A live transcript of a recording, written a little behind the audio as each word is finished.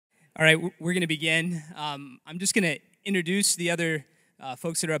All right, we're going to begin. I'm just going to introduce the other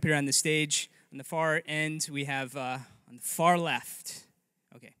folks that are up here on the stage. On the far end, we have, on the far left,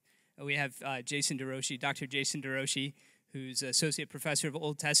 we have Jason DeRouchie, Dr. Jason DeRouchie, who's Associate Professor of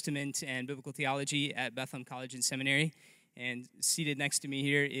Old Testament and Biblical Theology at Bethlehem College and Seminary. And seated next to me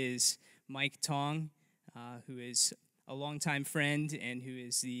here is Mike Tong, who is a longtime friend and who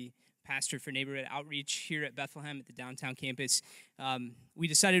is the pastor for neighborhood outreach here at Bethlehem at the downtown campus. We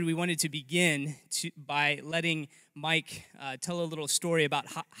decided we wanted to begin by letting Mike tell a little story about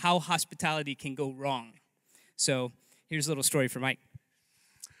how hospitality can go wrong. So here's a little story for Mike.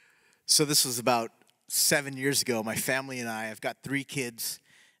 So this was about 7 years ago. My family and I've got 3 kids,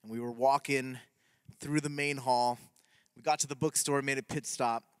 and we were walking through the main hall. We got to the bookstore, made a pit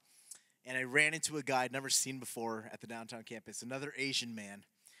stop, and I ran into a guy I'd never seen before at the downtown campus, another Asian man.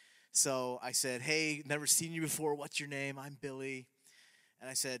 So I said, "Hey, never seen you before. What's your name?" "I'm Billy." And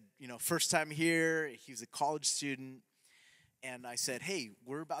I said, first time here. He was a college student. And I said, "Hey,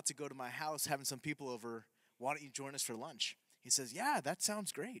 we're about to go to my house, having some people over. Why don't you join us for lunch?" He says, "Yeah, that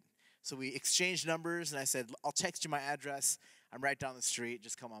sounds great." So we exchanged numbers, and I said, "I'll text you my address. I'm right down the street.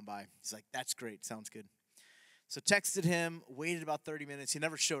 Just come on by." He's like, "That's great. Sounds good." So texted him, waited about 30 minutes. He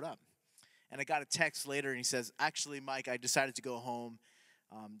never showed up. And I got a text later, and he says, "Actually, Mike, I decided to go home.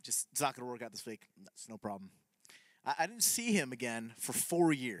 It's not going to work out this week." That's no problem. I didn't see him again for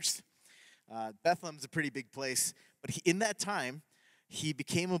 4 years. Bethlehem's a pretty big place. But in that time, he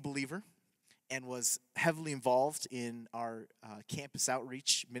became a believer and was heavily involved in our campus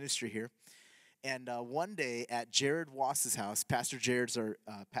outreach ministry here. And one day at Jared Wass's house, Pastor Jared's our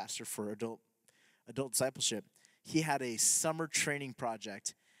pastor for adult discipleship, he had a summer training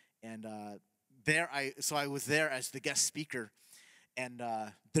project. And I was there as the guest speaker. And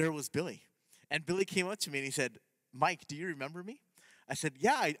there was Billy. And Billy came up to me and he said, "Mike, do you remember me?" I said,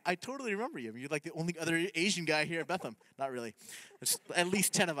 "Yeah, I totally remember you. You're like the only other Asian guy here at Bethlehem." Not really. There's at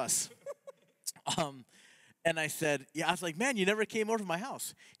least 10 of us. And I said, "Yeah," I was like, "Man, you never came over to my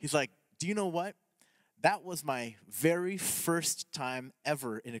house." He's like, "Do you know what? That was my very first time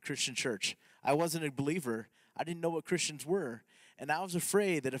ever in a Christian church. I wasn't a believer. I didn't know what Christians were. And I was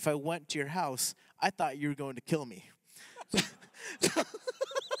afraid that if I went to your house, I thought you were going to kill me."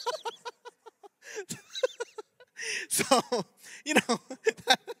 So,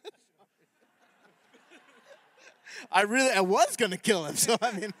 I was going to kill him. So,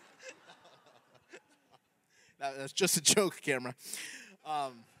 I mean, that's just a joke, camera.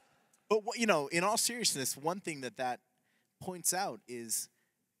 But, in all seriousness, one thing that points out is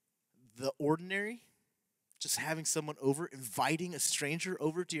the ordinary, just having someone over, inviting a stranger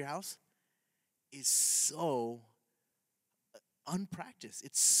over to your house is so unpracticed.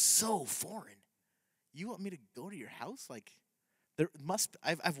 It's so foreign. You want me to go to your house? Like,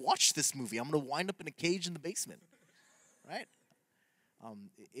 I've watched this movie. I'm going to wind up in a cage in the basement, right?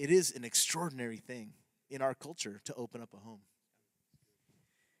 It is an extraordinary thing in our culture to open up a home.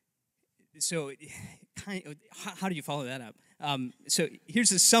 So, how do you follow that up? So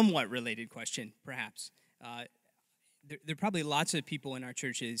here's a somewhat related question, perhaps. There are probably lots of people in our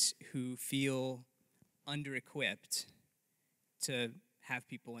churches who feel under-equipped to have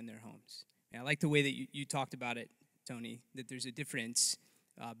people in their homes. And I like the way that you talked about it, Tony, that there's a difference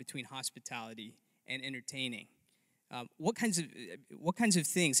between hospitality and entertaining. What kinds of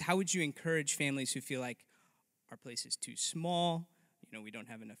things, how would you encourage families who feel like our place is too small, we don't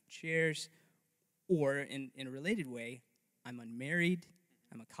have enough chairs, or in a related way, I'm unmarried,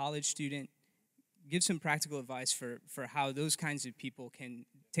 I'm a college student. Give some practical advice for how those kinds of people can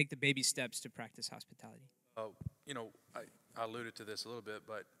take the baby steps to practice hospitality. I alluded to this a little bit,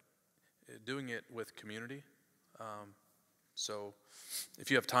 but doing it with community. So if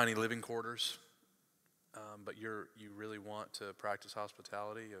you have tiny living quarters, but you really want to practice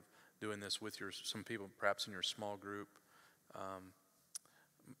hospitality, of doing this with some people, perhaps in your small group.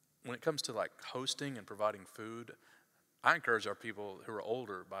 When it comes to like hosting and providing food, I encourage our people who are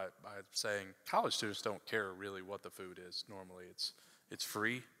older by saying college students don't care really what the food is normally. It's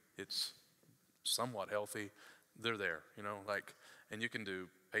free, it's somewhat healthy. They're there, and you can do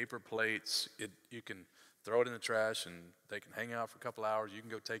paper plates. You can throw it in the trash, and they can hang out for a couple hours. You can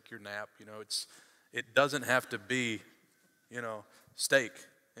go take your nap. It doesn't have to be, steak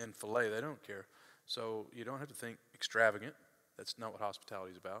and filet. They don't care. So you don't have to think extravagant. That's not what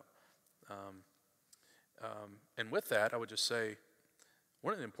hospitality is about. And with that, I would just say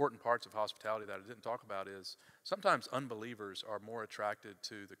one of the important parts of hospitality that I didn't talk about is sometimes unbelievers are more attracted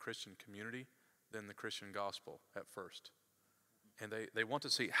to the Christian community than the Christian gospel at first. And they want to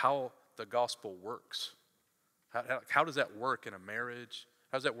see how the gospel works. How does that work in a marriage?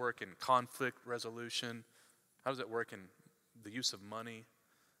 How does that work in conflict resolution? How does that work in the use of money?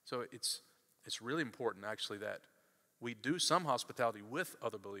 So it's really important, actually, that we do some hospitality with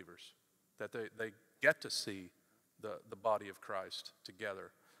other believers, that they get to see the body of Christ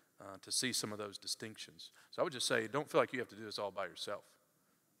together, to see some of those distinctions. So I would just say, don't feel like you have to do this all by yourself.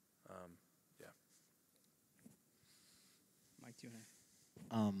 Yeah. Mike, do you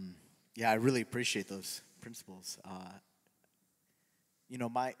want to? Yeah, I really appreciate those principles.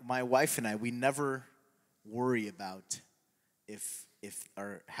 My wife and I, we never worry about if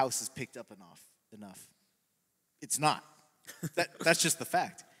our house is picked up enough. It's not. That's just the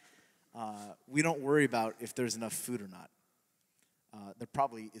fact. We don't worry about if there's enough food or not. There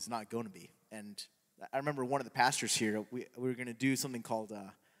probably is not going to be. And I remember one of the pastors here, we were going to do something called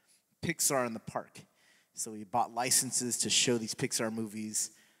Pixar in the Park. So we bought licenses to show these Pixar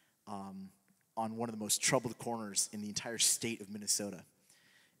movies on one of the most troubled corners in the entire state of Minnesota.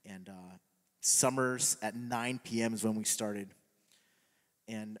 And summers at 9 p.m. is when we started.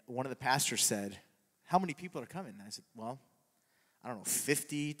 And one of the pastors said, "How many people are coming?" And I said, "Well, I don't know,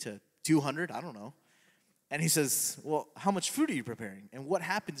 50 to 200, I don't know." And he says, "Well, how much food are you preparing? And what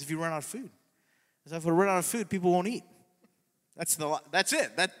happens if you run out of food?" I said, "If we run out of food, people won't eat." That's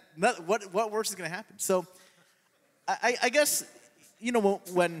it. What worse is going to happen? So I guess,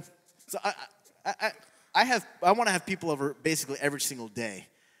 when I want to have people over basically every single day,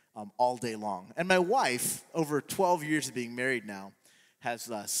 all day long. And my wife, over 12 years of being married now,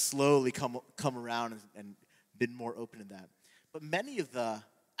 has slowly come around and been more open to that. But many of the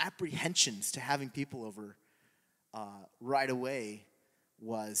apprehensions to having people over right away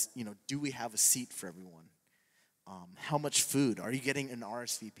was, do we have a seat for everyone? How much food? Are you getting an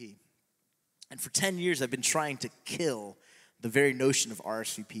RSVP? And for 10 years, I've been trying to kill the very notion of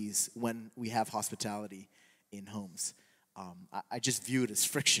RSVPs when we have hospitality in homes. I just view it as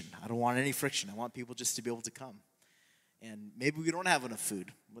friction. I don't want any friction. I want people just to be able to come. And maybe we don't have enough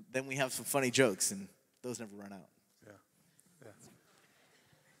food, but then we have some funny jokes, and those never run out. Yeah.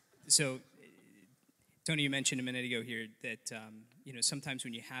 So, Tony, you mentioned a minute ago here that sometimes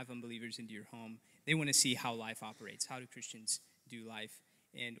when you have unbelievers into your home, they want to see how life operates. How do Christians do life?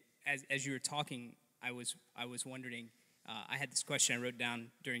 And as you were talking, I was wondering. I had this question I wrote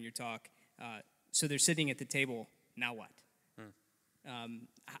down during your talk. So they're sitting at the table. Now what?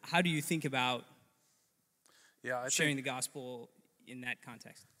 How do you think about sharing the gospel in that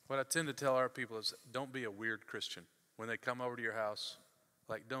context? What I tend to tell our people is, don't be a weird Christian. When they come over to your house,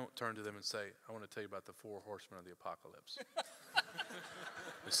 don't turn to them and say, "I want to tell you about the 4 horsemen of the apocalypse."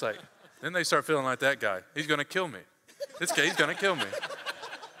 It's then they start feeling like that guy. He's going to kill me. This guy, he's going to kill me.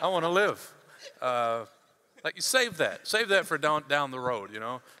 I want to live. You save that for down the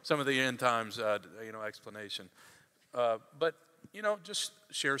road, some of the end times, explanation. But, just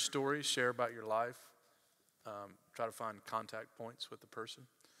share stories, share about your life. Try to find contact points with the person.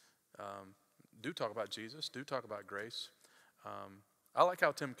 Do talk about Jesus. Do talk about grace. I like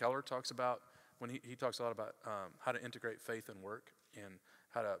how Tim Keller talks about, when he talks a lot about how to integrate faith and work, and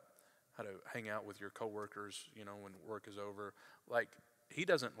how to hang out with your coworkers, when work is over. He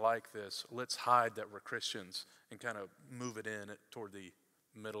doesn't like this, let's hide that we're Christians and kind of move it in toward the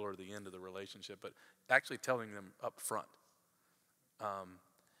middle or the end of the relationship, but actually telling them up front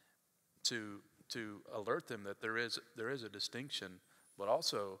to alert them that there is a distinction, but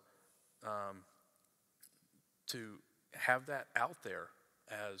also to have that out there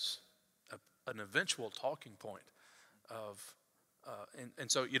as an eventual talking point of,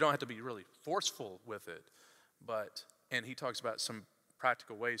 and so you don't have to be really forceful with it, and he talks about some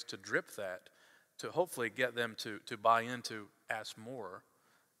practical ways to drip that, to hopefully get them to buy into ask more.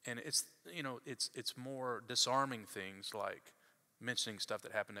 And it's more disarming things like mentioning stuff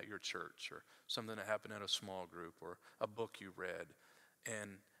that happened at your church, or something that happened at a small group, or a book you read,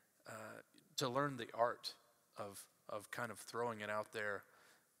 and to learn the art of kind of throwing it out there.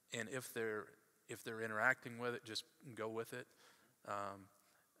 And if they're interacting with it, just go with it. I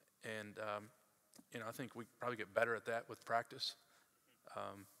think we probably get better at that with practice.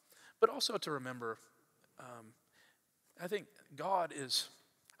 But also to remember, I think God is,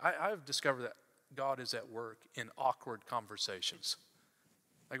 I've discovered that God is at work in awkward conversations.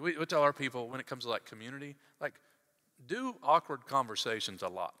 We tell our people, when it comes to community, do awkward conversations a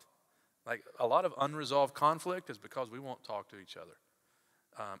lot. A lot of unresolved conflict is because we won't talk to each other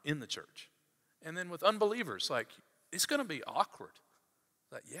in the church. And then with unbelievers, it's going to be awkward.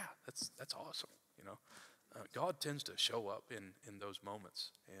 That's awesome, God tends to show up in those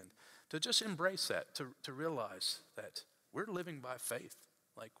moments, and to just embrace that, to realize that we're living by faith.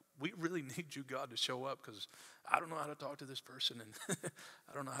 we really need you, God, to show up, because I don't know how to talk to this person, and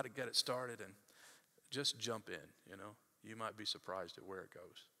I don't know how to get it started. And just jump in, You might be surprised at where it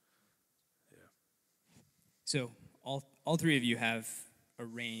goes. Yeah. So all three of you have a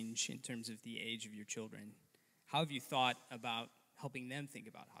range in terms of the age of your children. How have you thought about helping them think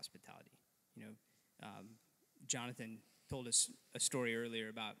about hospitality? Jonathan told us a story earlier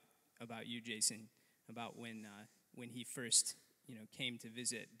about you, Jason, about when he first came to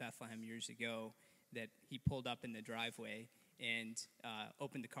visit Bethlehem years ago, that he pulled up in the driveway and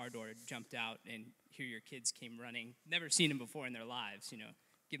opened the car door, jumped out, and here your kids came running. Never seen them before in their lives,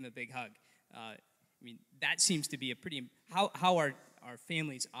 give them a big hug. That seems to be a pretty, how our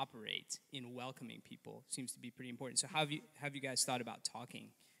families operate in welcoming people seems to be pretty important. So how have you guys thought about talking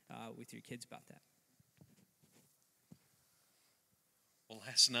with your kids about that? Well,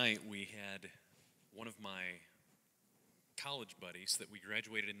 last night we had one of my college buddies that we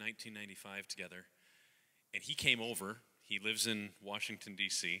graduated in 1995 together, and he came over. He lives in Washington,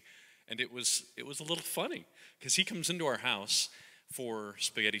 D.C., and it was a little funny because he comes into our house for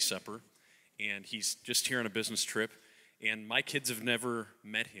spaghetti supper, and he's just here on a business trip, and my kids have never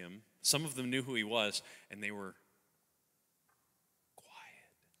met him. Some of them knew who he was, and they were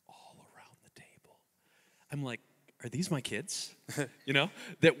quiet all around the table. I'm like, are these my kids?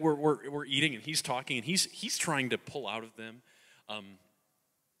 That we're eating, and he's talking, and he's trying to pull out of them,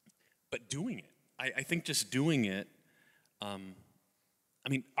 but doing it. I think just doing it.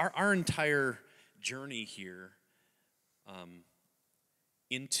 Our entire journey here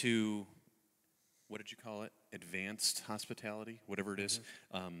into, what did you call it? Advanced hospitality, whatever it is.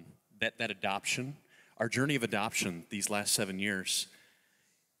 That adoption, our journey of adoption these last 7 years.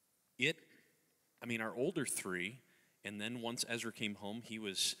 Our older three. And then once Ezra came home, he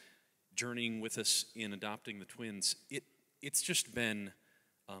was journeying with us in adopting the twins. It's just been,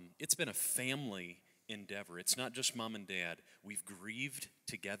 it's been a family endeavor. It's not just mom and dad. We've grieved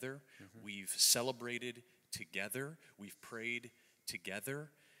together. Mm-hmm. We've celebrated together. We've prayed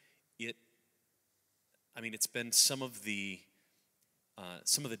together. It's been some of the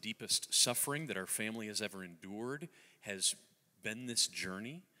deepest suffering that our family has ever endured has been this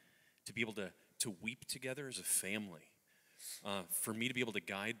journey to be able to weep together as a family. For me to be able to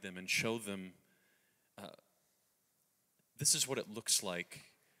guide them and show them this is what it looks like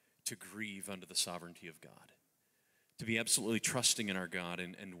to grieve under the sovereignty of God, to be absolutely trusting in our God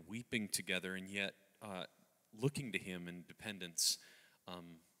and weeping together, and yet looking to Him in dependence.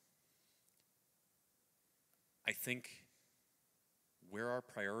 I think where our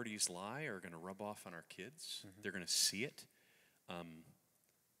priorities lie are going to rub off on our kids. Mm-hmm. They're going to see it.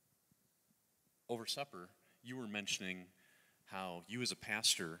 Over supper, you were mentioning how you as a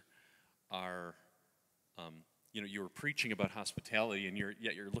pastor are, you were preaching about hospitality, and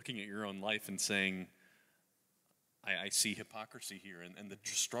yet you're looking at your own life and saying, I see hypocrisy here and the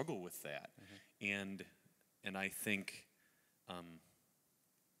struggle with that. Mm-hmm. And I think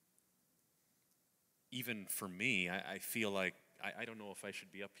even for me, I feel like I don't know if I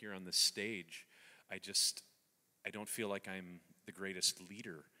should be up here on this stage. I don't feel like I'm the greatest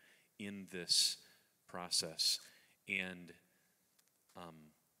leader in this process, and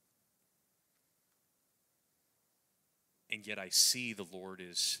yet I see the Lord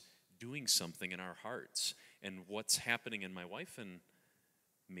is doing something in our hearts, and what's happening in my wife and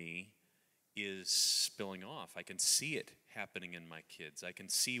me is spilling off. I can see it happening in my kids. I can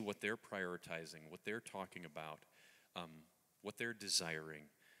see what they're prioritizing, what they're talking about, what they're desiring,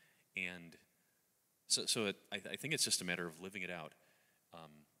 and I think it's just a matter of living it out.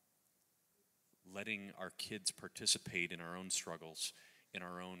 Letting our kids participate in our own struggles, in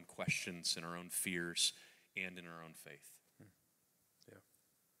our own questions, in our own fears, and in our own faith. Yeah.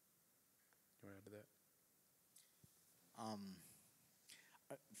 You want to add to that?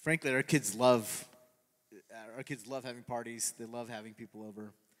 Frankly, our kids love having parties. They love having people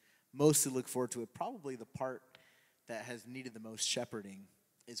over. Mostly look forward to it. Probably the part that has needed the most shepherding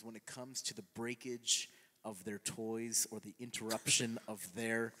is when it comes to the breakage of their toys or the interruption of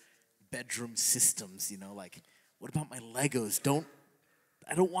their bedroom systems. Like, what about my Legos?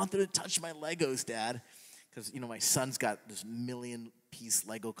 I don't want them to touch my Legos, Dad. Because, my son's got this 1,000,000-piece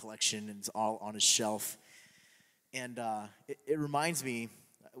Lego collection, and it's all on his shelf. And it reminds me,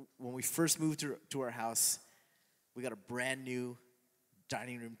 when we first moved to our house, we got a brand new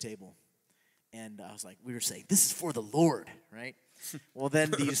dining room table. And I was like, we were saying, this is for the Lord, right? Well,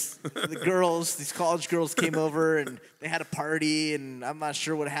 then these college girls came over, and they had a party, and I'm not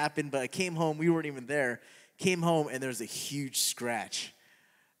sure what happened, but I came home. We weren't even there. Came home, and there's a huge scratch.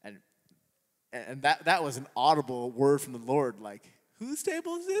 And that was an audible word from the Lord, like, whose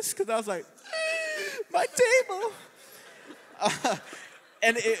table is this? Because I was like, my table.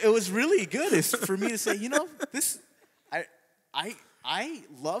 And it was really good for me to say, this, I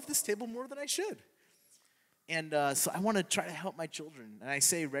love this table more than I should. And so I want to try to help my children. And I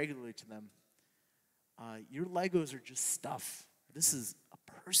say regularly to them, your Legos are just stuff. This is a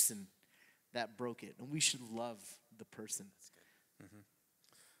person that broke it. And we should love the person. That's good. Mm-hmm.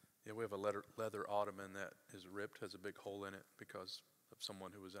 Yeah, we have a leather ottoman that is ripped, has a big hole in it because of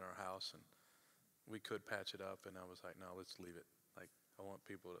someone who was in our house. And we could patch it up. And I was like, no, let's leave it. Like, I want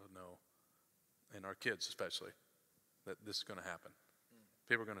people to know, and our kids especially, that this is going to happen.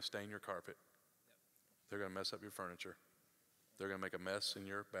 People are going to stain your carpet. They're going to mess up your furniture. They're going to make a mess in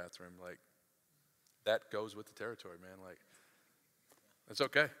your bathroom. Like, that goes with the territory, man. Like, it's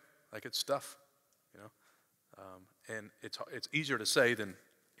okay. Like, it's stuff, and it's easier to say than,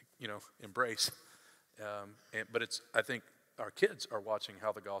 embrace. But I think our kids are watching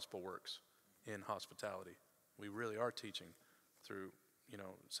how the gospel works in hospitality. We really are teaching through,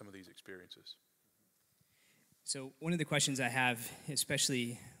 some of these experiences. So one of the questions I have,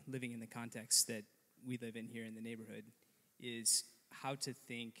 especially living in the context that we live in here in the neighborhood, is how to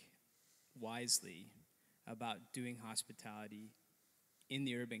think wisely about doing hospitality in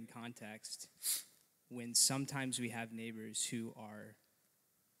the urban context when sometimes we have neighbors who are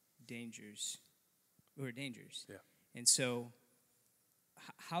dangers. Yeah. And so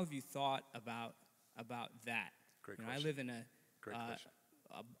how have you thought about that? Great I question. live in question.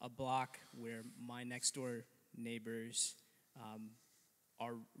 a block where my next door neighbors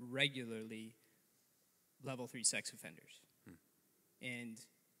are regularly level 3 sex offenders. And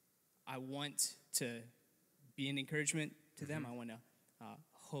I want to be an encouragement to them. I want to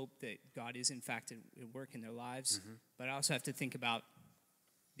hope that God is in fact at work in their lives. But I also have to think about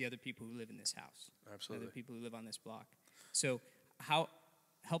the other people who live in this house. Absolutely. Other people who live on this block. So help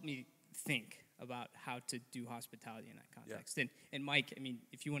me think about how to do hospitality in that context. Yeah. And Mike,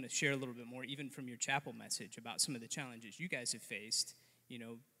 if you want to share a little bit more, even from your chapel message, about some of the challenges you guys have faced,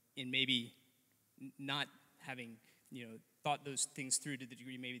 in maybe not having, thought those things through to the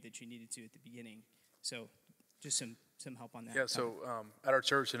degree maybe that you needed to at the beginning. So just some help on that. Yeah, so at our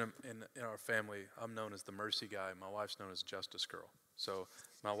church and in our family, I'm known as the mercy guy. My wife's known as Justice Girl. So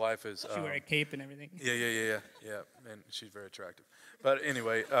my wife is... She wear a cape and everything? Yeah, and she's very attractive. But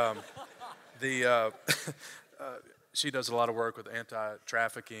anyway, she does a lot of work with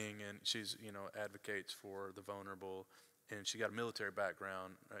anti-trafficking, and she's, advocates for the vulnerable. And she got a military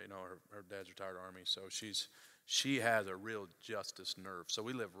background. Her dad's retired Army, so she has a real justice nerve. So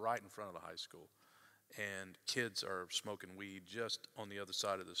we live right in front of the high school, and kids are smoking weed just on the other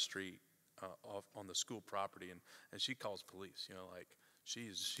side of the street, off on the school property, and she calls police.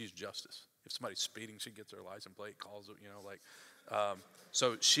 She's justice. If somebody's speeding, she gets their license plate, calls it.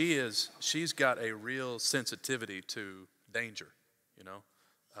 So she's got a real sensitivity to danger,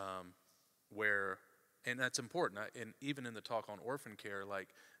 and that's important. And even in the talk on orphan care,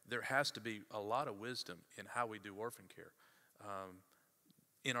 there has to be a lot of wisdom in how we do orphan care.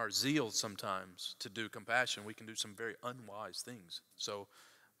 In our zeal sometimes to do compassion, we can do some very unwise things. So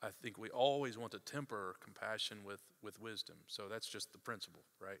I think we always want to temper compassion with wisdom. So that's just the principle,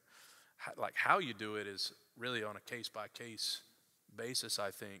 right? How you do it is really on a case-by-case basis, I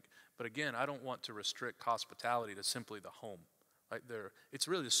think. But again, I don't want to restrict hospitality to simply the home. Right there, it's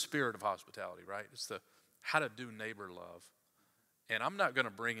really the spirit of hospitality, right? It's the how to do neighbor love. And I'm not going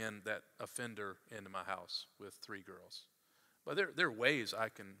to bring in that offender into my house with 3 girls. But there are ways I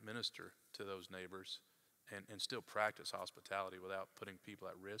can minister to those neighbors and still practice hospitality without putting people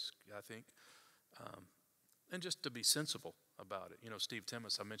at risk, I think. And just to be sensible about it. Steve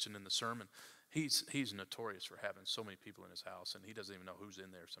Timmis, I mentioned in the sermon, he's notorious for having so many people in his house, and he doesn't even know who's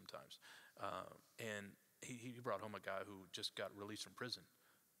in there sometimes. And he brought home a guy who just got released from prison.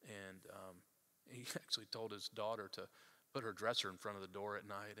 And he actually told his daughter to put her dresser in front of the door at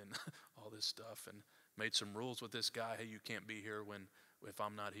night and all this stuff, and made some rules with this guy. Hey, you can't be here if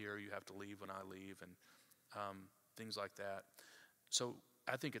I'm not here. You have to leave when I leave, and things like that. So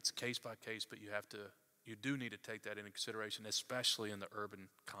I think it's case by case, but you do need to take that into consideration, especially in the urban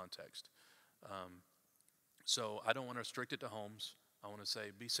context. So I don't want to restrict it to homes. I want to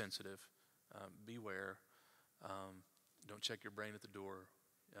say be sensitive, beware, don't check your brain at the door,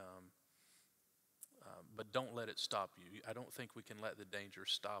 but don't let it stop you. I don't think we can let the danger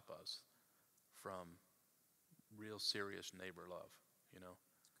stop us from real serious neighbor love,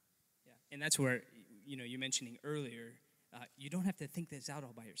 Yeah, and that's where, you mentioning earlier, you don't have to think this out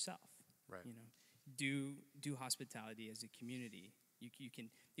all by yourself. Right. Do hospitality as a community. You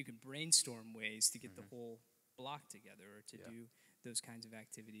can brainstorm ways to get the whole block together, or to do those kinds of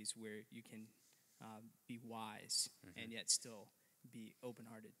activities where you can be wise and yet still be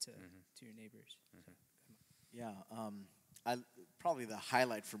open-hearted to your neighbors. So, Yeah, probably the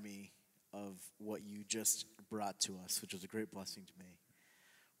highlight for me of what you just brought to us, which was a great blessing to me,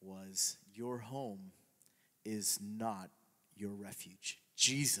 was your home is not your refuge.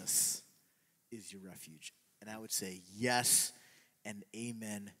 Jesus is your refuge. And I would say yes and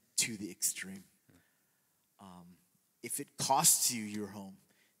amen to the extreme. If it costs you your home,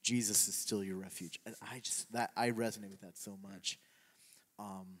 Jesus is still your refuge. And I resonate with that so much.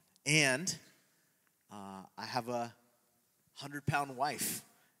 I have a 100-pound wife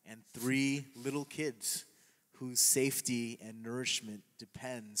and 3 little kids whose safety and nourishment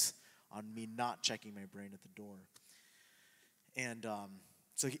depends on me not checking my brain at the door. And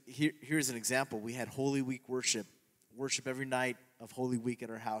so here's an example. We had Holy Week worship. Worship every night of Holy Week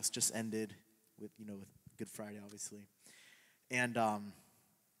at our house just ended with Good Friday, obviously. And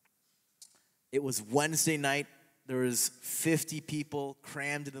it was Wednesday night. There was 50 people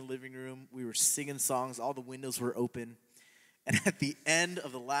crammed in the living room. We were singing songs. All the windows were open. And at the end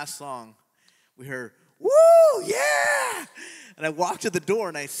of the last song, we heard, "Woo, yeah!" And I walked to the door,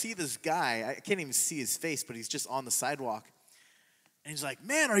 and I see this guy. I can't even see his face, but he's just on the sidewalk. And he's like,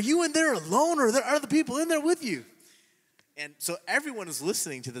 "Man, are you in there alone, or are there other people in there with you?" And so everyone is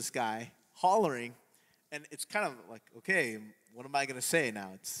listening to this guy hollering, and it's kind of like, okay, what am I going to say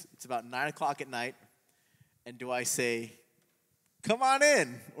now? It's about 9 o'clock at night, and do I say, "Come on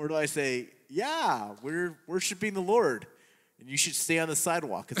in," or do I say, "Yeah, we're worshiping the Lord, and you should stay on the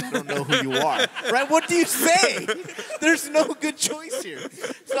sidewalk because I don't know who you are," right? What do you say? There's no good choice here.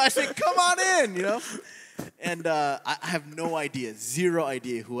 So I say, "Come on in," And I have no idea, 0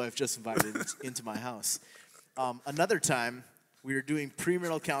 idea who I've just invited into my house. Another time, we were doing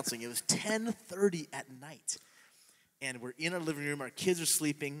premarital counseling. It was 10:30 at night, and we're in our living room. Our kids are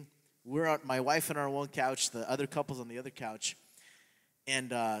sleeping. We're on, my wife on our one couch, the other couple's on the other couch,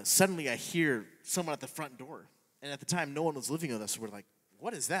 and suddenly I hear someone at the front door. And at the time, no one was living with us. So we're like,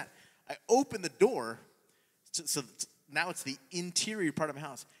 "What is that?" I open the door, so now it's the interior part of my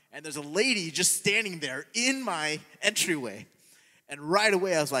house, and there's a lady just standing there in my entryway. And right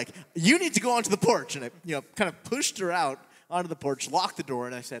away, I was like, "You need to go onto the porch." And I, kind of pushed her out onto the porch, locked the door,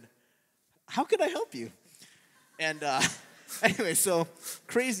 and I said, "How can I help you?" And anyway, so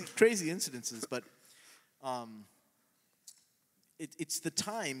crazy incidences, but it's the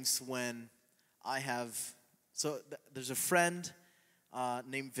times when I have. So there's a friend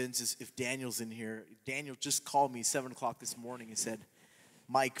named Vince. If Daniel's in here, Daniel just called me 7 o'clock this morning and said,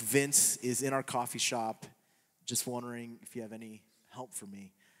 "Mike, Vince is in our coffee shop. Just wondering if you have any help for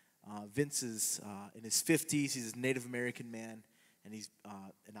me." Vince is in his 50s. He's a Native American man, and he's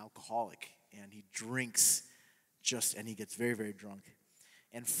an alcoholic, and he drinks and he gets very, very drunk.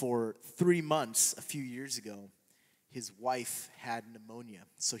 And for 3 months, a few years ago, his wife had pneumonia,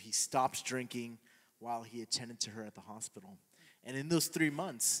 so he stopped drinking while he attended to her at the hospital. And in those 3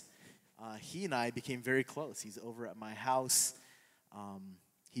 months, he and I became very close. He's over at my house.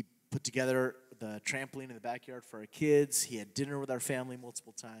 He put together the trampoline in the backyard for our kids. He had dinner with our family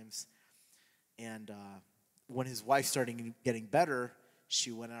multiple times. And when his wife started getting better,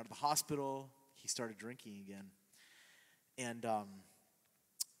 she went out of the hospital. He started drinking again. And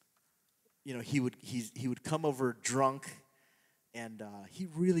he would come over drunk, and he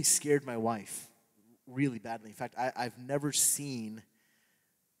really scared my wife really badly. In fact, I've never seen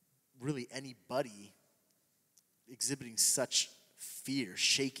really anybody exhibiting such fear,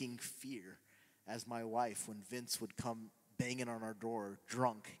 shaking fear, as my wife when Vince would come banging on our door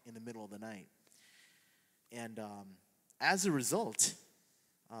drunk in the middle of the night. And as a result,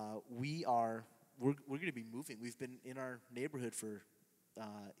 we're going to be moving. We've been in our neighborhood for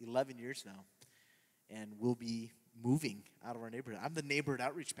 11 years now, and we'll be moving out of our neighborhood. I'm the neighborhood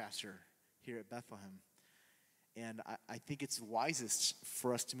outreach pastor here at Bethlehem, and I think it's wisest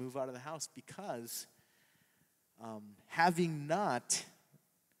for us to move out of the house because having not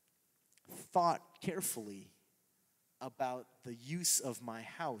thought carefully about the use of my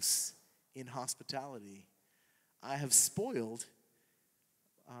house in hospitality, I have spoiled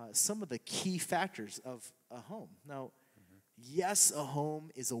some of the key factors of a home. Now, yes, a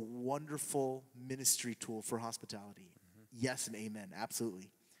home is a wonderful ministry tool for hospitality. Yes and amen, absolutely.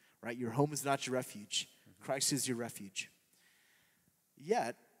 Right? Your home is not your refuge. Christ is your refuge.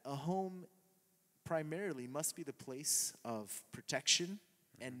 Yet, a home primarily must be the place of protection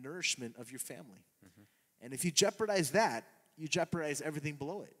and nourishment of your family. And if you jeopardize that, you jeopardize everything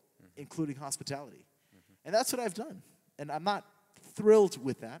below it, including hospitality. And that's what I've done. And I'm not thrilled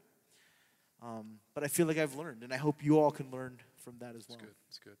with that. But I feel like I've learned, and I hope you all can learn from that as well. It's good.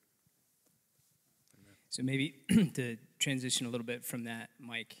 It's good. So maybe to transition a little bit from that,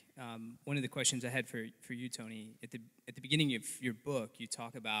 Mike, one of the questions I had for you, Tony, at the beginning of your book, you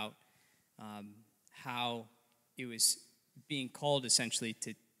talk about how it was being called essentially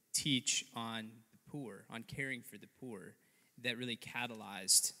to teach on the poor, on caring for the poor, that really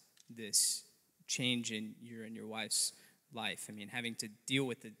catalyzed this change in your and your wife's life. I mean, having to deal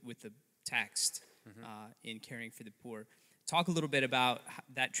with the text in caring for the poor. Talk a little bit about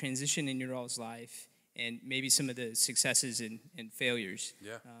that transition in your all's life, and maybe some of the successes and failures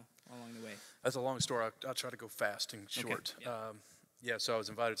along the way. That's a long story. I'll try to go fast and short. Okay. Yeah. So I was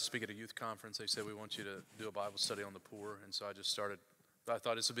invited to speak at a youth conference. They said, we want you to do a Bible study on the poor. And so I just started. I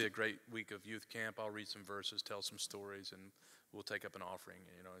thought this would be a great week of youth camp. I'll read some verses, tell some stories, and we'll take up an offering.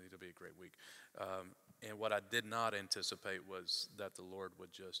 You know, it'll be a great week. And what I did not anticipate was that the Lord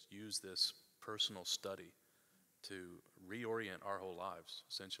would just use this personal study to reorient our whole lives,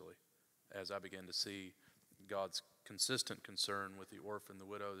 essentially, as I began to see God's consistent concern with the orphan, the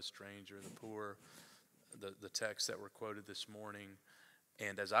widow, the stranger, the poor, the texts that were quoted this morning.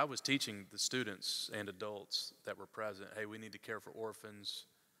 And as I was teaching the students and adults that were present, hey, we need to care for orphans,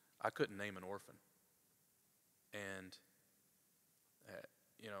 I couldn't name an orphan. And,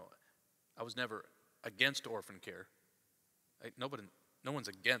 I was never against orphan care. No one's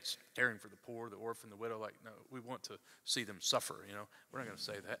against caring for the poor, the orphan, the widow. Like, no, we want to see them suffer, We're not going to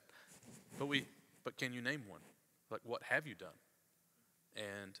say that. But can you name one? Like, what have you done?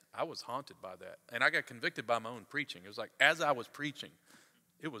 And I was haunted by that. And I got convicted by my own preaching. It was like, as I was preaching,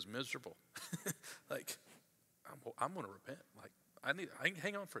 it was miserable. Like, I'm going to repent. Like,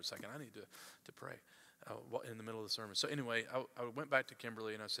 hang on for a second. I need to pray in the middle of the sermon. So anyway, I went back to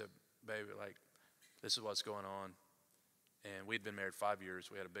Kimberly and I said, baby, like, this is what's going on. And we'd been married 5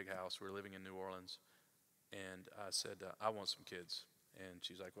 years. We had a big house. We were living in New Orleans. And I said, I want some kids. And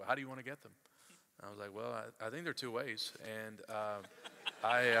she's like, well, how do you want to get them? And I was like, well, I think there are two ways. And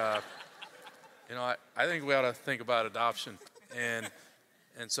I think we ought to think about adoption.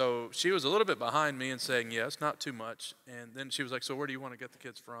 And so she was a little bit behind me in saying yes, not too much. And then she was like, so where do you want to get the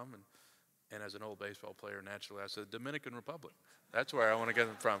kids from? And as an old baseball player, naturally, I said, Dominican Republic. That's where I want to get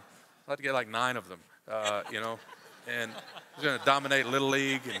them from. I'd like to get like 9 of them, And he's going to dominate Little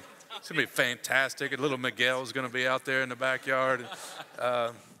League, and it's going to be fantastic. And little Miguel's going to be out there in the backyard.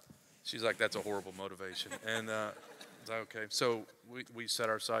 She's like, that's a horrible motivation. And I was like, okay. So we set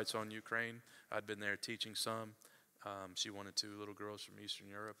our sights on Ukraine. I'd been there teaching some. She wanted 2 little girls from Eastern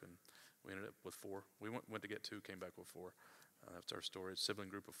Europe, and we ended up with 4. We went to get 2, came back with 4. That's our story. It's a sibling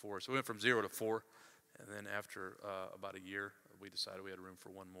group of 4. So we went from 0 to 4. And then after about a year, we decided we had room for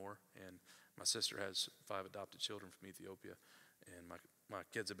 1 more. And my sister has 5 adopted children from Ethiopia. And my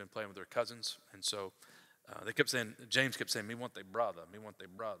kids have been playing with their cousins. And so James kept saying, me want their brother, me want their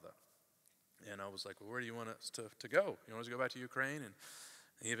brother. And I was like, well, where do you want us to go? You want us to go back to Ukraine? And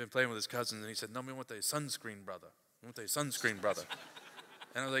he had been playing with his cousins, and he said, no, me want their sunscreen brother. Me want their sunscreen brother.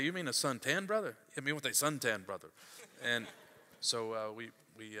 And I was like, you mean a suntan brother? Yeah, me want their suntan brother. And so we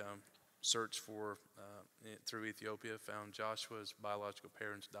searched for, through Ethiopia, found Joshua's biological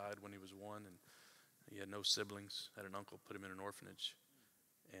parents died when he was 1, and he had no siblings, had an uncle, put him in an orphanage.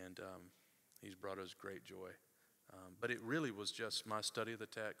 And he's brought us great joy. But it really was just my study of the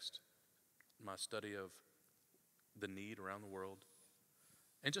text, my study of the need around the world.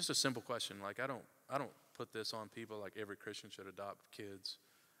 And just a simple question, like I don't put this on people like every Christian should adopt kids.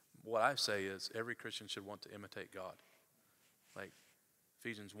 What I say is every Christian should want to imitate God. Like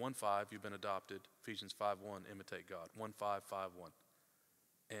Ephesians 1:5, you've been adopted. Ephesians 5:1, imitate God. 1:5, 5:1.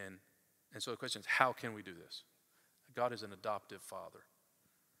 And so the question is, how can we do this? God is an adoptive father.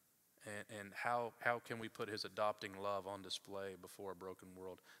 And how can we put his adopting love on display before a broken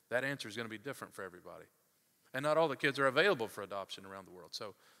world? That answer is going to be different for everybody. And not all the kids are available for adoption around the world.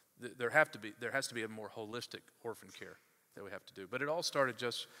 So there has to be a more holistic orphan care that we have to do. But it all started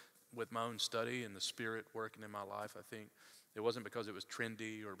just with my own study and the Spirit working in my life. I think it wasn't because it was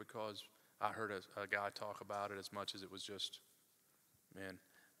trendy or because I heard a guy talk about it as much as it was just, man,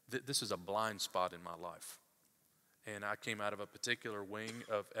 this is a blind spot in my life. And I came out of a particular wing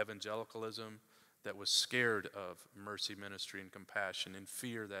of evangelicalism that was scared of mercy ministry and compassion, in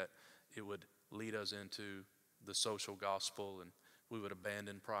fear that it would lead us into the social gospel and we would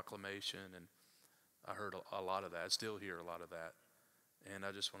abandon proclamation. And I heard a lot of that. I still hear a lot of that. And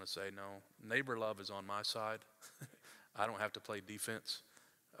I just want to say, no, neighbor love is on my side. I don't have to play defense.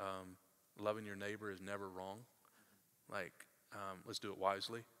 Loving your neighbor is never wrong. Let's do it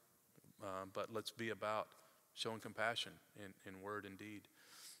wisely. But let's be about showing compassion in word and deed.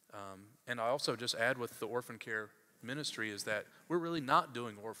 And I also just add with the orphan care ministry is that we're really not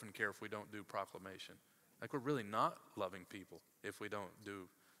doing orphan care if we don't do proclamation. Like, we're really not loving people if we don't do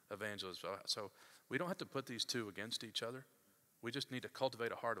evangelism. So we don't have to put these two against each other. We just need to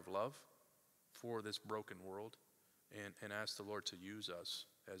cultivate a heart of love for this broken world and ask the Lord to use us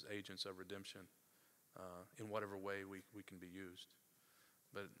as agents of redemption in whatever way we can be used.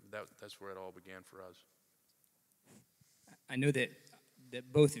 But that's where it all began for us. I know that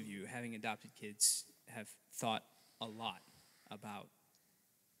both of you, having adopted kids, have thought a lot about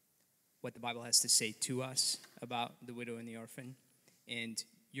what the Bible has to say to us about the widow and the orphan. And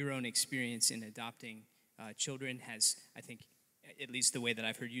your own experience in adopting children has, I think, at least the way that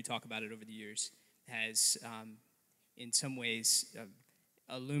I've heard you talk about it over the years, has in some ways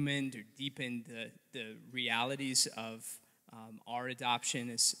illumined or deepened the realities of our adoption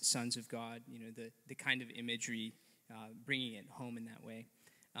as sons of God, you know, the kind of imagery, bringing it home in that way.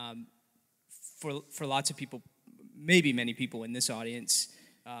 For lots of people, maybe many people in this audience,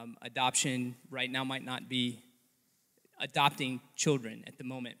 adoption right now might not be, adopting children at the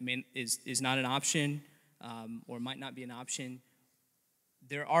moment is not an option, or might not be an option.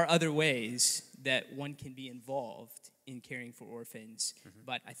 There are other ways that one can be involved in caring for orphans,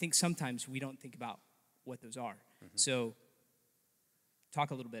 but I think sometimes we don't think about what those are. So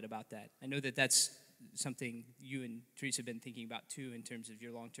talk a little bit about that. I know that that's something you and Teresa have been thinking about too in terms of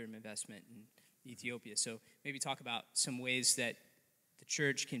your long-term investment in Ethiopia. So maybe talk about some ways that the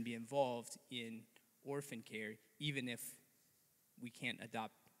church can be involved in orphan care, even if we can't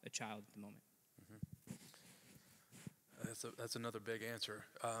adopt a child at the moment. That's another big answer.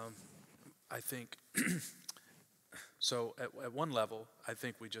 I think, so at one level, I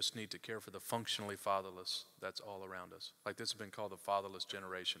think we just need to care for the functionally fatherless that's all around us. Like, this has been called the fatherless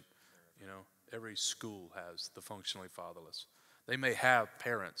generation. You know, every school has the functionally fatherless. They may have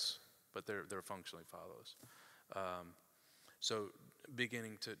parents, but they're functionally fatherless. So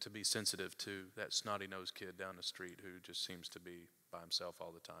beginning to be sensitive to that snotty-nosed kid down the street who just seems to be by himself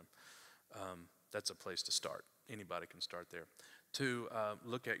all the time. That's a place to start. Anybody can start there. To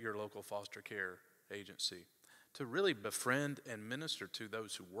look at your local foster care agency. To really befriend and minister to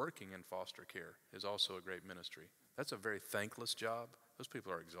those who are working in foster care is also a great ministry. That's a very thankless job. Those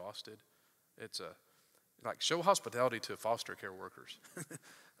people are exhausted. It's like, show hospitality to foster care workers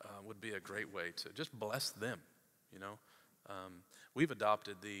would be a great way to just bless them, you know. We've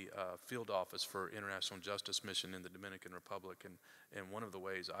adopted the field office for International Justice Mission in the Dominican Republic, and one of the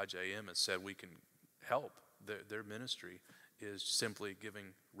ways IJM has said we can help their ministry is simply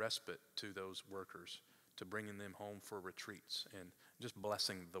giving respite to those workers, to bringing them home for retreats and just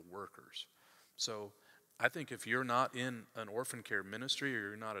blessing the workers. So I think if you're not in an orphan care ministry, or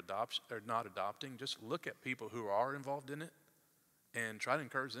you're not adopting, just look at people who are involved in it and try to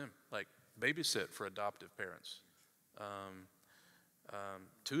encourage them. Like, babysit for adoptive parents.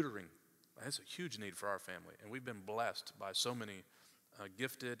 Tutoring, that's a huge need for our family, and we've been blessed by so many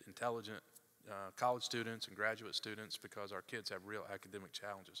gifted, intelligent college students and graduate students, because our kids have real academic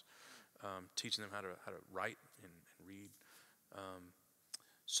challenges, teaching them how to write and read.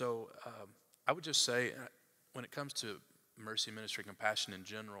 So I would just say, when it comes to mercy ministry, compassion in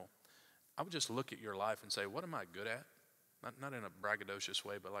general, I would just look at your life and say, what am I good at? Not in a braggadocious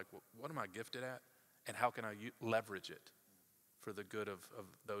way, but like, what am I gifted at? And how can I leverage it for the good of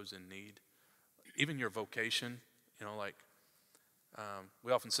those in need? Even your vocation, you know, like,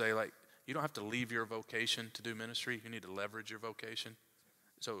 we often say, like, you don't have to leave your vocation to do ministry. You need to leverage your vocation.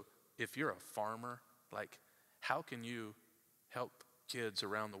 So if you're a farmer, like, how can you help kids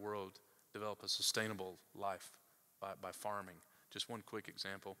around the world develop a sustainable life by farming? Just one quick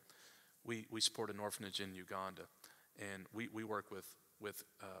example. We support an orphanage in Uganda, and we work with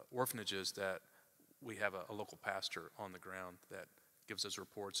orphanages that we have a local pastor on the ground that gives us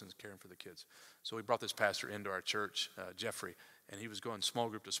reports and is caring for the kids. So we brought this pastor into our church, Jeffrey, and he was going small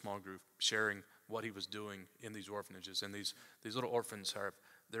group to small group, sharing what he was doing in these orphanages. And these little orphans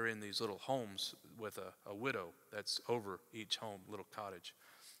they're in these little homes with a widow that's over each home, little cottage.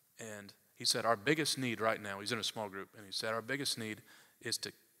 And he said, our biggest need right now, he's in a small group, and he said, our biggest need is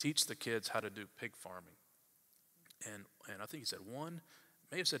to teach the kids how to do pig farming. And I think he said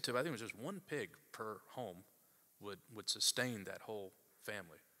may have said two, I think it was just one pig per home would sustain that whole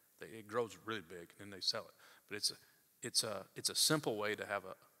family. It grows really big, and then they sell it. But it's a simple way to have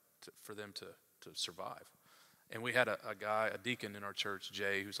for them to survive. And we had a deacon in our church,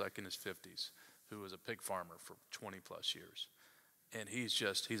 Jay, who's like in his 50s, who was a pig farmer for 20 plus years. And he's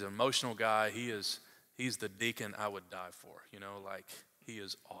an emotional guy. He's the deacon I would die for, you know, like, he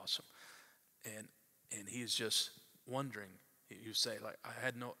is awesome. And he's just wondering, you say, like,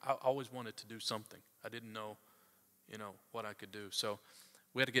 I always wanted to do something. I didn't know what I could do. So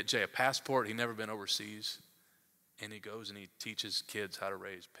we had to get Jay a passport. He'd never been overseas. And he goes and he teaches kids how to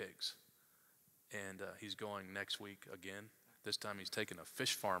raise pigs. And he's going next week again. This time he's taking a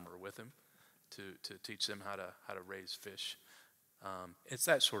fish farmer with him to teach them how to raise fish. It's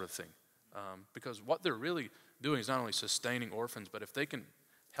that sort of thing. Because what they're really doing is not only sustaining orphans, but if they can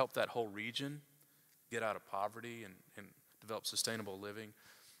help that whole region get out of poverty and develop sustainable living,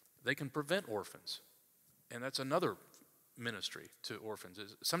 they can prevent orphans. And that's another ministry to orphans.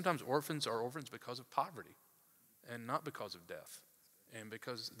 Sometimes orphans are orphans because of poverty and not because of death. And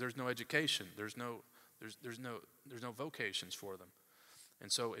because there's no education, there's no vocations for them.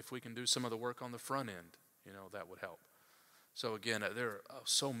 And so if we can do some of the work on the front end, that would help. So again, there are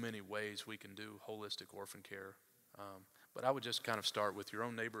so many ways we can do holistic orphan care. But I would just kind of start with your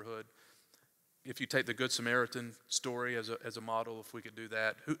own neighborhood. If you take the Good Samaritan story as a model, if we could do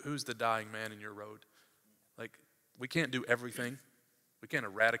that, who's the dying man in your road? Like, we can't do everything. We can't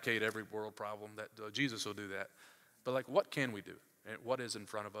eradicate every world problem. That Jesus will do that. But like, what can we do? And what is in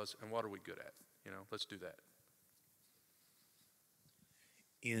front of us, and what are we good at? Let's do that.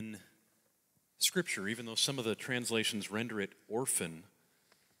 In Scripture, even though some of the translations render it orphan,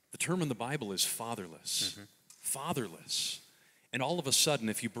 the term in the Bible is fatherless. Mm-hmm. Fatherless. And all of a sudden,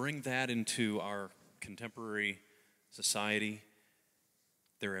 if you bring that into our contemporary society,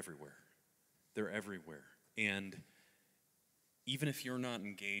 they're everywhere. They're everywhere. And even if you're not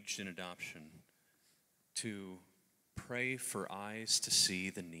engaged in adoption, to pray for eyes to see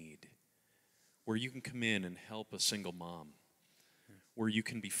the need, where you can come in and help a single mom, where you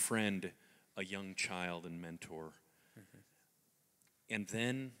can befriend a young child and mentor. Mm-hmm. And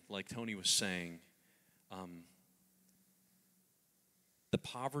then, like Tony was saying, the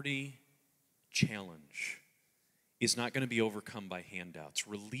poverty challenge is not going to be overcome by handouts.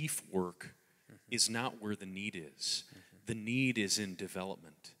 Relief work is not where the need is. The need is in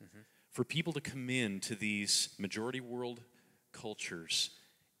development. For people to come into these majority world cultures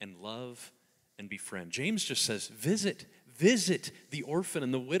and love and befriend. James just says, visit the orphan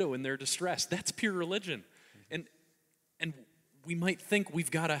and the widow in their distress. That's pure religion. And we might think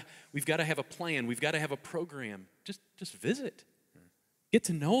we've got to have a plan, we've got to have a program. Just visit. Get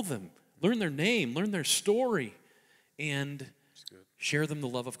to know them, learn their name, learn their story, and share them the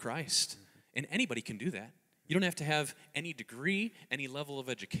love of Christ. And anybody can do that. You don't have to have any degree, any level of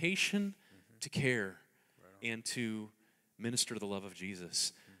education to care and to minister the love of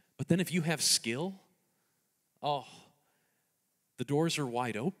Jesus. But then if you have skill, the doors are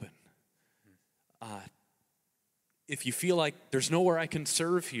wide open. If you feel like there's nowhere I can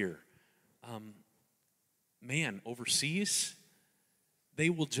serve here, overseas, they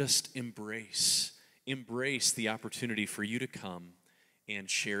will just embrace the opportunity for you to come and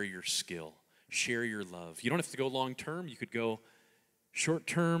share your skill, share your love. You don't have to go long term. You could go short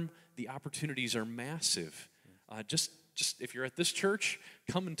term. The opportunities are massive. Just if you're at this church,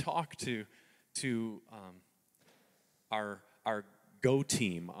 come and talk to our Go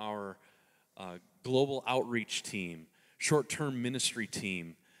team, our global outreach team, short-term ministry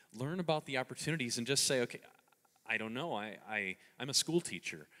team. Learn about the opportunities and just say, okay, I don't know. I'm a school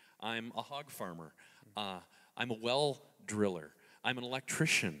teacher. I'm a hog farmer. I'm a well driller. I'm an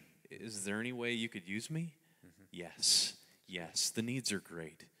electrician. Is there any way you could use me? Yes. The needs are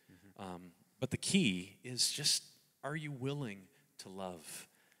great. But the key is just, are you willing to love?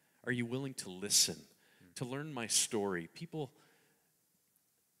 Are you willing to listen? To learn my story? People,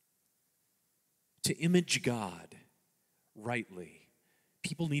 to image God rightly,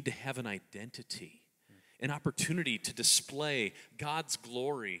 people need to have an identity, an opportunity to display God's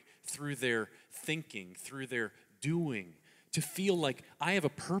glory through their thinking, through their doing, to feel like I have a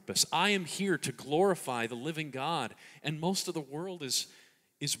purpose. I am here to glorify the living God. And most of the world is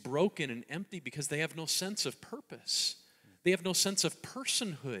broken and empty because they have no sense of purpose. They have no sense of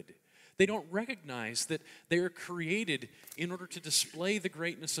personhood. They don't recognize that they are created in order to display the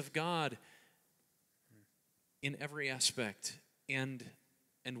greatness of God in every aspect. And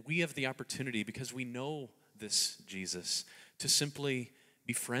we have the opportunity, because we know this Jesus, to simply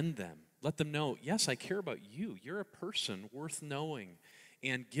befriend them. Let them know, yes, I care about you. You're a person worth knowing.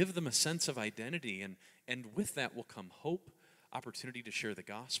 And give them a sense of identity. And with that will come hope, opportunity to share the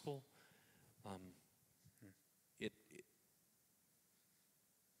gospel.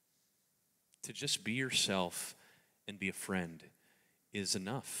 To just be yourself and be a friend is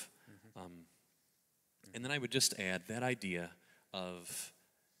enough. And then I would just add that idea of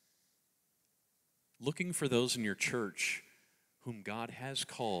looking for those in your church whom God has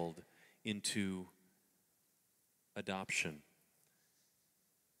called into adoption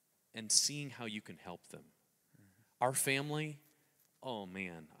and seeing how you can help them. Our family, oh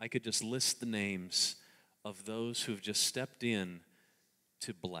man, I could just list the names of those who have just stepped in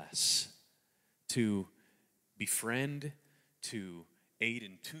to bless, to befriend, to aid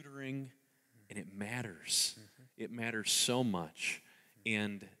in tutoring, and it matters. It matters so much.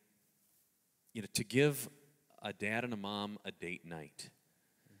 And to give a dad and a mom a date night,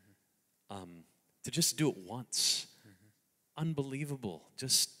 to just do it once, unbelievable.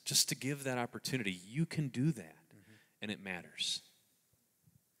 Just to give that opportunity, you can do that, and it matters.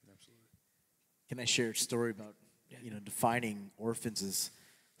 Absolutely. Can I share a story about defining orphans as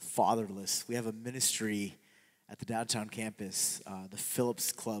fatherless? We have a ministry at the downtown campus, the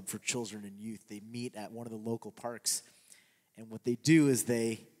Phillips Club for Children and Youth. They meet at one of the local parks, and what they do is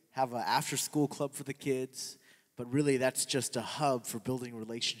they have an after-school club for the kids, but really that's just a hub for building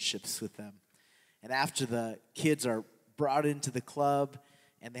relationships with them. And after the kids are brought into the club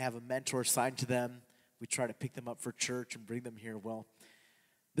and they have a mentor assigned to them, we try to pick them up for church and bring them here. Well,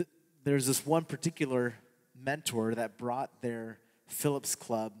 there's this one particular mentor that brought their Phillips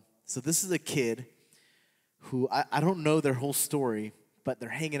Club. So this is a kid who, I don't know their whole story, but they're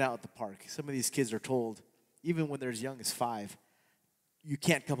hanging out at the park. Some of these kids are told, even when they're as young as 5, you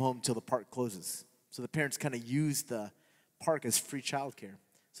can't come home until the park closes. So the parents kind of use the park as free childcare.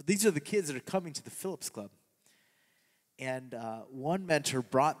 So these are the kids that are coming to the Phillips Club. And one mentor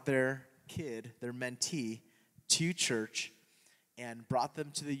brought their kid, their mentee, to church and brought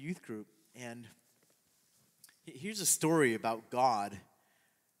them to the youth group. And here's a story about God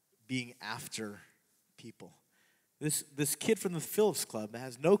being after people. This kid from the Phillips Club that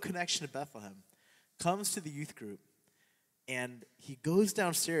has no connection to Bethlehem comes to the youth group, and he goes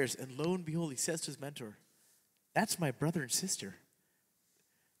downstairs, and lo and behold, he says to his mentor, "That's my brother and sister."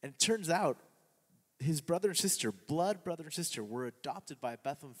 And it turns out his brother and sister, blood brother and sister, were adopted by a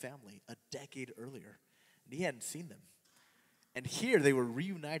Bethlehem family a decade earlier, and he hadn't seen them. And here they were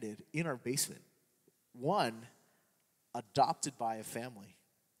reunited in our basement. One adopted by a family,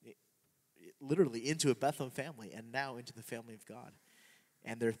 literally into a Bethlehem family, and now into the family of God.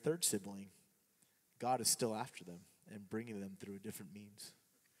 And their third sibling, God is still after them and bringing them through a different means.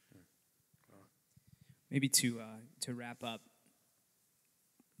 Maybe to wrap up,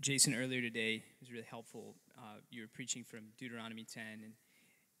 Jason, earlier today was really helpful. You were preaching from Deuteronomy 10 and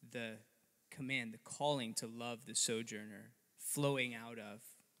the command, the calling to love the sojourner, flowing out of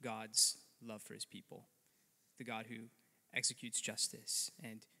God's love for his people, the God who executes justice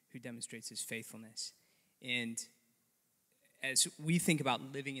and who demonstrates his faithfulness. And as we think about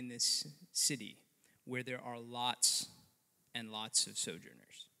living in this city where there are lots and lots of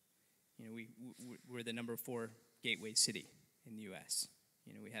sojourners, we're the number 4 gateway city in the U.S.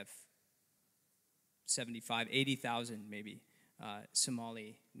 We have 75, 80,000 maybe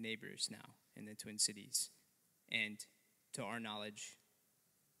Somali neighbors now in the Twin Cities. And to our knowledge,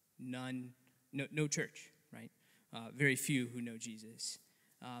 no church, right? Very few who know Jesus.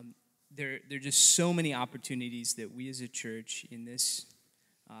 There are just so many opportunities that we as a church in this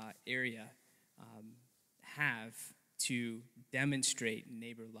area have to demonstrate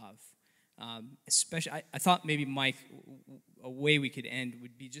neighbor love. Especially, I thought maybe, Mike, a way we could end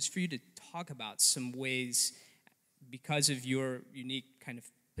would be just for you to talk about some ways, because of your unique kind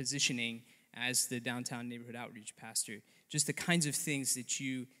of positioning as the downtown neighborhood outreach pastor, just the kinds of things that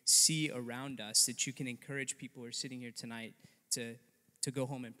you see around us that you can encourage people who are sitting here tonight to go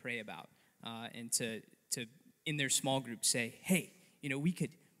home and pray about, and to in their small group say, hey, we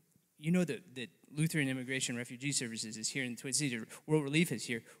could, that Lutheran Immigration Refugee Services is here in the Twin Cities, or World Relief is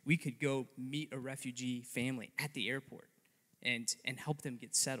here. We could go meet a refugee family at the airport and help them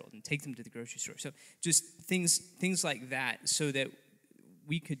get settled and take them to the grocery store. So just things like that, so that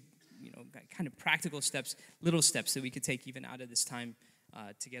we could, kind of practical steps, little steps that we could take even out of this time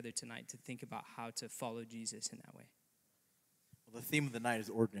together tonight to think about how to follow Jesus in that way. Well, the theme of the night is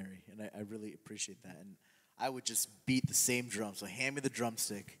ordinary, and I really appreciate that. And I would just beat the same drum. So hand me the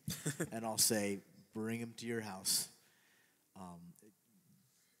drumstick, and I'll say, bring him to your house.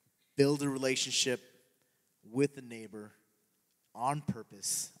 Build a relationship with the neighbor on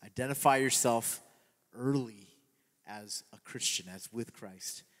purpose. Identify yourself early as a Christian, as with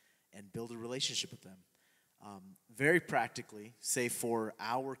Christ, and build a relationship with them. Very practically, say for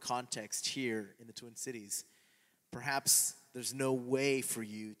our context here in the Twin Cities, perhaps there's no way for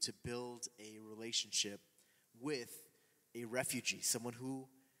you to build a relationship with a refugee, someone who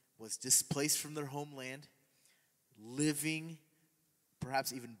was displaced from their homeland, living,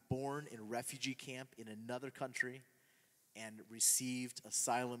 perhaps even born in a refugee camp in another country, and received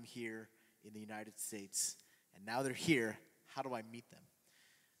asylum here in the United States. And now they're here. How do I meet them?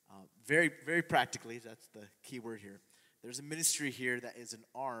 Very, very practically, that's the key word here. There's a ministry here that is an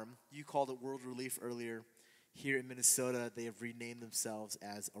arm. You called it World Relief earlier. Here in Minnesota, they have renamed themselves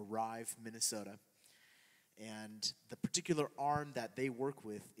as Arrive Minnesota. And the particular arm that they work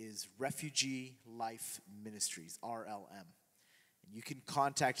with is Refugee Life Ministries, RLM. And you can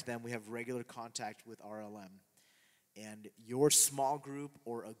contact them. We have regular contact with RLM. And your small group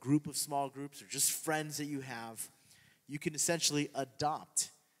or a group of small groups or just friends that you have, you can essentially adopt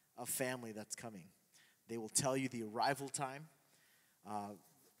a family that's coming. They will tell you the arrival time,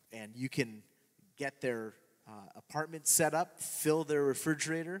 and you can get their apartment set up, fill their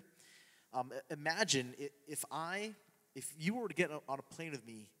refrigerator. Imagine if you were to get on a plane with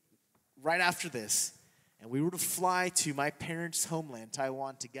me right after this, and we were to fly to my parents' homeland,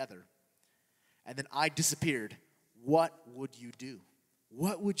 Taiwan, together, and then I disappeared, what would you do?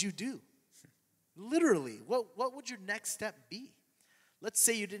 What would you do? Literally, what would your next step be? Let's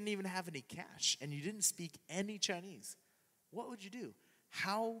say you didn't even have any cash and you didn't speak any Chinese. What would you do?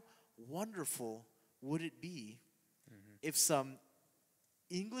 How wonderful would it be if some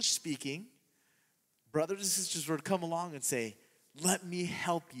English-speaking brothers and sisters were to come along and say, let me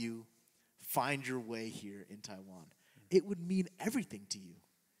help you find your way here in Taiwan? It would mean everything to you.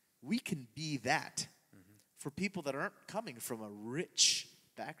 We can be that for people that aren't coming from a rich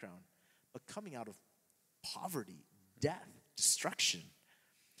background, but coming out of poverty, death, destruction.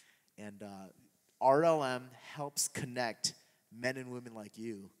 And RLM helps connect men and women like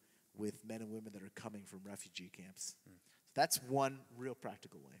you with men and women that are coming from refugee camps. That's one real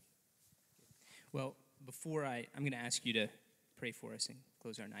practical way. Well, before I'm going to ask you to pray for us and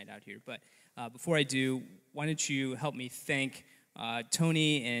close our night out here. But before I do, why don't you help me thank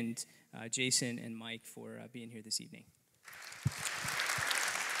Tony and Jason and Mike for being here this evening.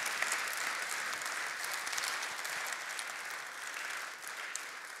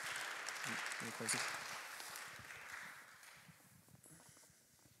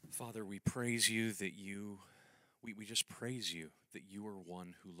 Father, we praise you that we just praise you that you are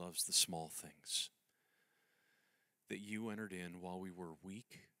one who loves the small things. That you entered in while we were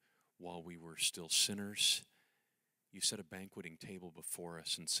weak, while we were still sinners. You set a banqueting table before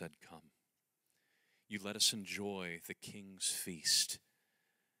us and said, come. You let us enjoy the King's feast.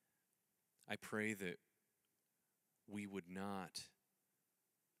 I pray that we would not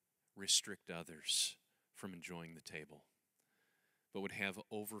restrict others from enjoying the table, but would have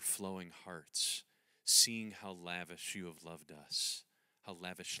overflowing hearts, seeing how lavish you have loved us, how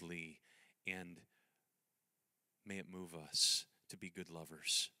lavishly, and may it move us to be good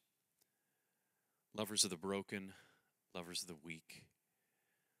lovers. Lovers of the broken, lovers of the weak,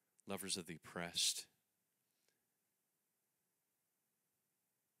 lovers of the oppressed.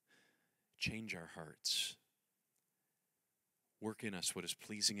 Change our hearts. Work in us what is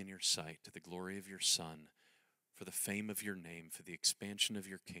pleasing in your sight, to the glory of your Son, for the fame of your name, for the expansion of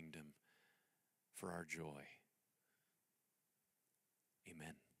your kingdom, for our joy.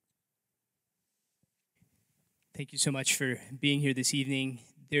 Amen. Thank you so much for being here this evening.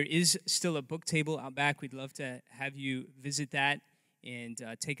 There is still a book table out back. We'd love to have you visit that and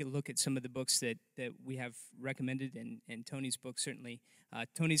take a look at some of the books that we have recommended, and Tony's book certainly.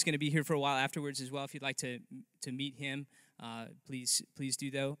 Tony's going to be here for a while afterwards as well. If you'd like to meet him, please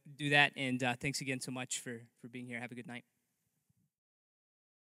do that. And thanks again so much for being here. Have a good night.